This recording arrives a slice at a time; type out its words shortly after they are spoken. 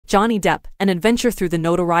Johnny Depp, an adventure through the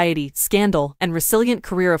notoriety, scandal, and resilient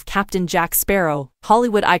career of Captain Jack Sparrow.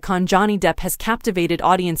 Hollywood icon Johnny Depp has captivated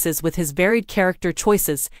audiences with his varied character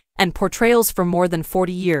choices and portrayals for more than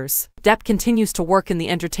 40 years. Depp continues to work in the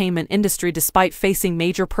entertainment industry despite facing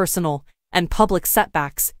major personal and public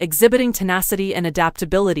setbacks, exhibiting tenacity and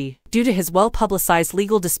adaptability. Due to his well-publicized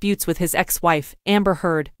legal disputes with his ex-wife, Amber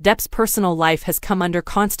Heard, Depp's personal life has come under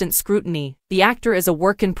constant scrutiny. The actor is a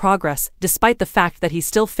work in progress, despite the fact that he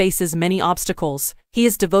still faces many obstacles. He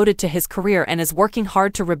is devoted to his career and is working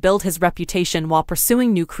hard to rebuild his reputation while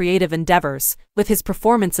pursuing new creative endeavors. With his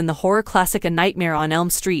performance in the horror classic A Nightmare on Elm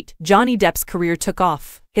Street, Johnny Depp's career took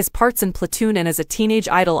off. His parts in Platoon and as a teenage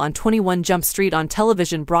idol on 21 Jump Street on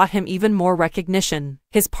television brought him even more recognition.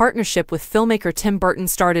 His partnership with filmmaker Tim Burton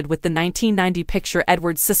started with the 1990 picture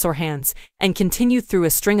Edward Scissorhands and continued through a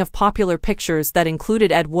string of popular pictures that included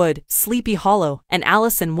Ed Wood, Sleepy Hollow, and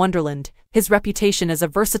Alice in Wonderland. His reputation as a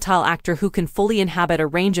versatile actor who can fully inhabit a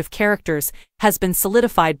range of characters has been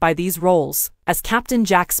solidified by these roles. As Captain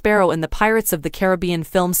Jack Sparrow in the Pirates of the Caribbean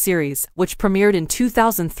film series, which premiered in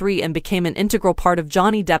 2003 and became an integral part of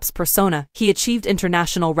Johnny Depp's persona, he achieved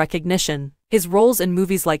international recognition. His roles in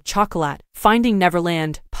movies like Chocolat, Finding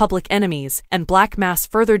Neverland, Public Enemies, and Black Mass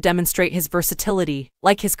further demonstrate his versatility.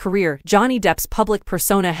 Like his career, Johnny Depp's public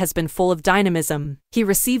persona has been full of dynamism. He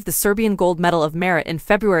received the Serbian Gold Medal of Merit in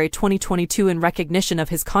February 2022 in recognition of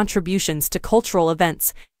his contributions to cultural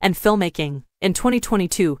events and filmmaking. In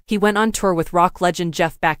 2022, he went on tour with rock legend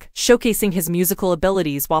Jeff Beck, showcasing his musical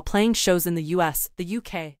abilities while playing shows in the US, the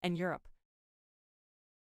UK, and Europe.